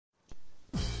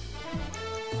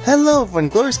Hello everyone,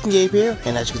 Glorious King Gabe here,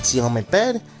 and as you can see on my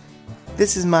bed,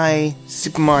 this is my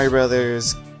Super Mario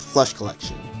Brothers plush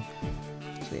collection.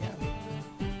 So yeah,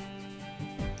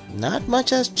 not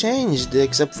much has changed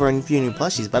except for a few new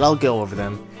plushies, but I'll go over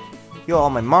them. Here are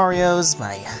all my Marios,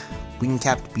 my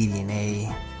wing-capped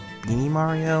BDNA Beanie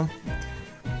Mario,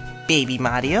 Baby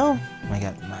Mario, I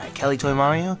got my Kelly Toy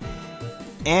Mario,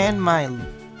 and my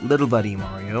little buddy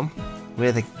Mario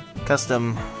with a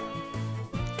custom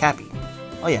Cappy.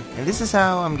 Oh yeah, and this is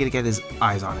how I'm gonna get his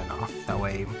eyes on and off. That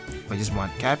way, if I just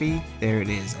want Cappy, there it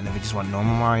is. And if I just want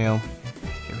normal Mario,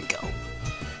 here we go.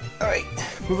 Alright,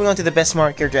 moving on to the best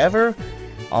Mario character ever,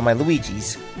 all my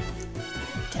Luigis.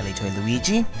 Kelly Toy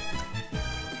Luigi,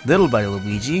 Little Buddy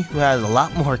Luigi, who has a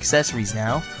lot more accessories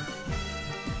now.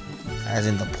 As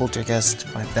in the Poltergust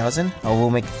 5000, oh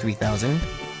we'll make it 3000.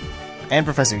 And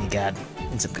Professor Egad,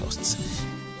 and some ghosts.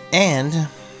 And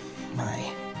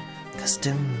my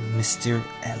custom Mr.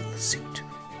 L suit.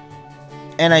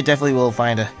 And I definitely will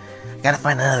gotta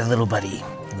find another little buddy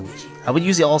Luigi. I would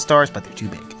use the All-Stars, but they're too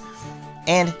big.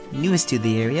 And newest to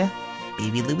the area,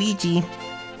 Baby Luigi.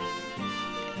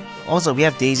 Also, we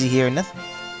have Daisy here.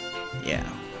 Yeah,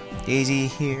 Daisy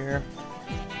here.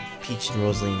 Peach and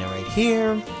Rosalina right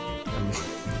here.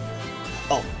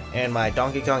 Oh, and my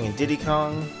Donkey Kong and Diddy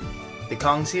Kong. The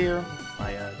Kong's here.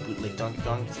 My bootleg Donkey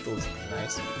Kong. Still looks pretty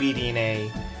nice. BDNA.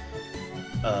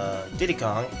 Diddy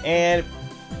Kong, and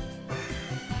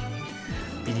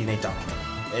BDNA Donkey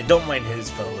Kong. Don't mind his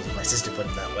photos, my sister put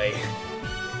it that way.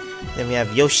 Then we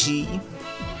have Yoshi,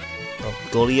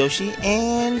 Goldie Yoshi,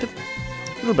 and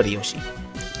Little Buddy Yoshi.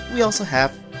 We also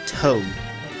have Toad.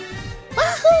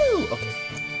 Wahoo! Okay.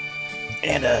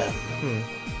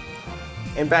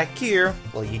 And back here,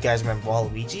 well, you guys remember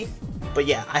Waluigi? But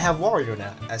yeah, I have Wario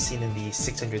now, as seen in the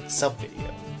 600 sub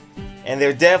video. And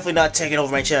they're definitely not taking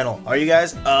over my channel. Are you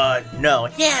guys? No.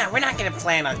 Yeah, we're not gonna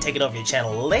plan on taking over your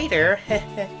channel later.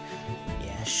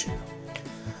 Yeah, sure.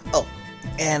 Oh,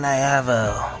 and I have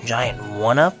a giant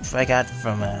 1-up I got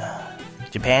from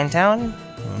Japantown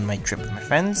on my trip with my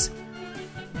friends.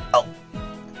 Oh,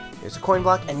 there's a coin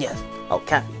block, and yes, oh,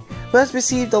 Cappy, who has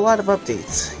received a lot of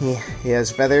updates. He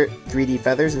has 3D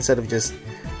feathers instead of just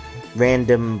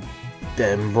random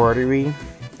embroidery.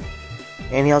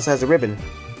 And he also has a ribbon,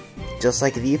 just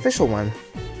like the official one.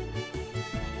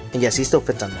 And yes, he still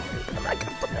fits on Mario, but I'm not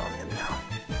gonna put it on him now.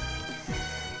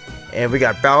 And we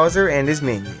got Bowser and his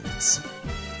minions.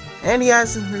 And he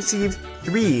has received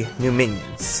 3 new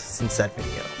minions since that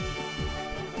video.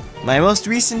 My most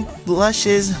recent blush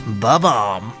is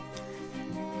Bob-omb.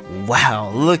 Wow,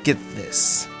 look at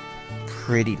this.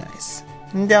 Pretty nice.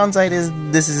 And downside is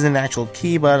this is an actual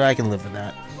key, but I can live with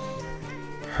that.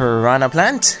 Piranha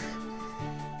Plant.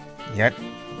 Yep.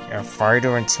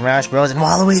 Fighter and Smash Bros. And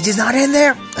Waluigi's not in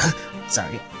there!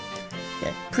 Sorry.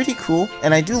 Yeah, pretty cool.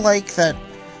 And I do like that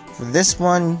for this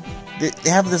one, they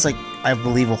have this, like, I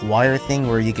believe a wire thing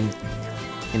where you can,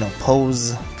 you know,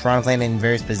 pose Piranha Plant in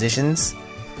various positions.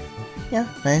 Yeah,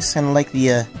 nice. And I like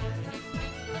the,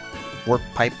 warp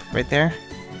pipe right there.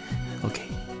 Okay.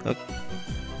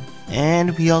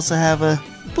 And we also have a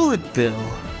bullet bill.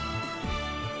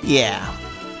 Yeah.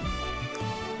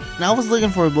 Now, I was looking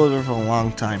for a bullet bill for a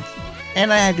long time,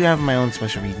 and I do have my own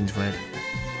special reasons for it,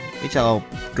 which I'll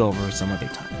go over some other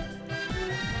time.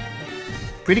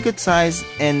 Pretty good size,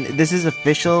 and this is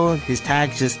official. His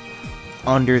tag's just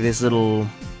under this little,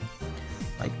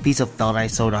 like, piece of felt I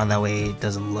sewed on, that way it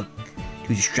doesn't look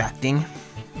too distracting.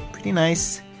 Pretty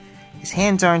nice. His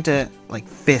hands aren't like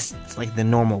fists like the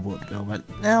normal bullet bill, but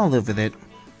I'll live with it.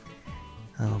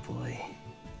 Oh boy.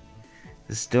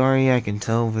 The story I can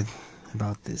tell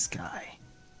about this guy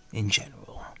in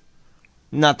general.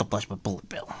 Not the plush, but bullet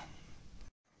bill.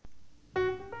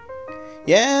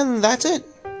 Yeah, and that's it.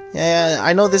 Yeah,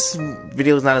 I know this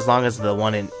video is not as long as the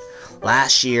one in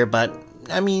last year, but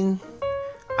I mean,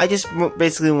 I just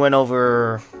basically went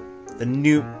over the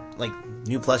new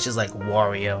plushes like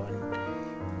Wario and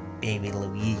Baby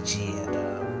Luigi and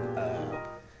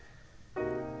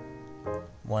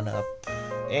 1-up,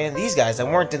 and these guys that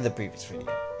weren't in the previous video,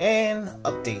 and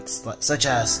updates such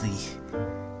as the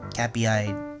Cappy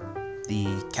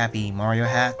Mario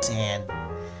hat, and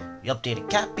the updated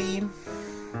Cappy,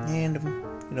 and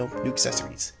you know, new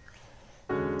accessories.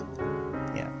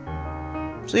 Yeah.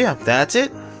 So yeah, that's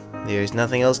it. There's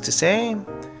nothing else to say.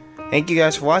 Thank you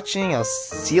guys for watching. I'll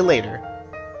see you later.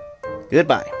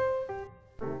 Goodbye.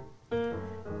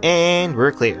 And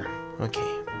we're clear.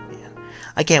 Okay, man.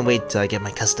 I can't wait till I get my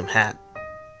custom hat.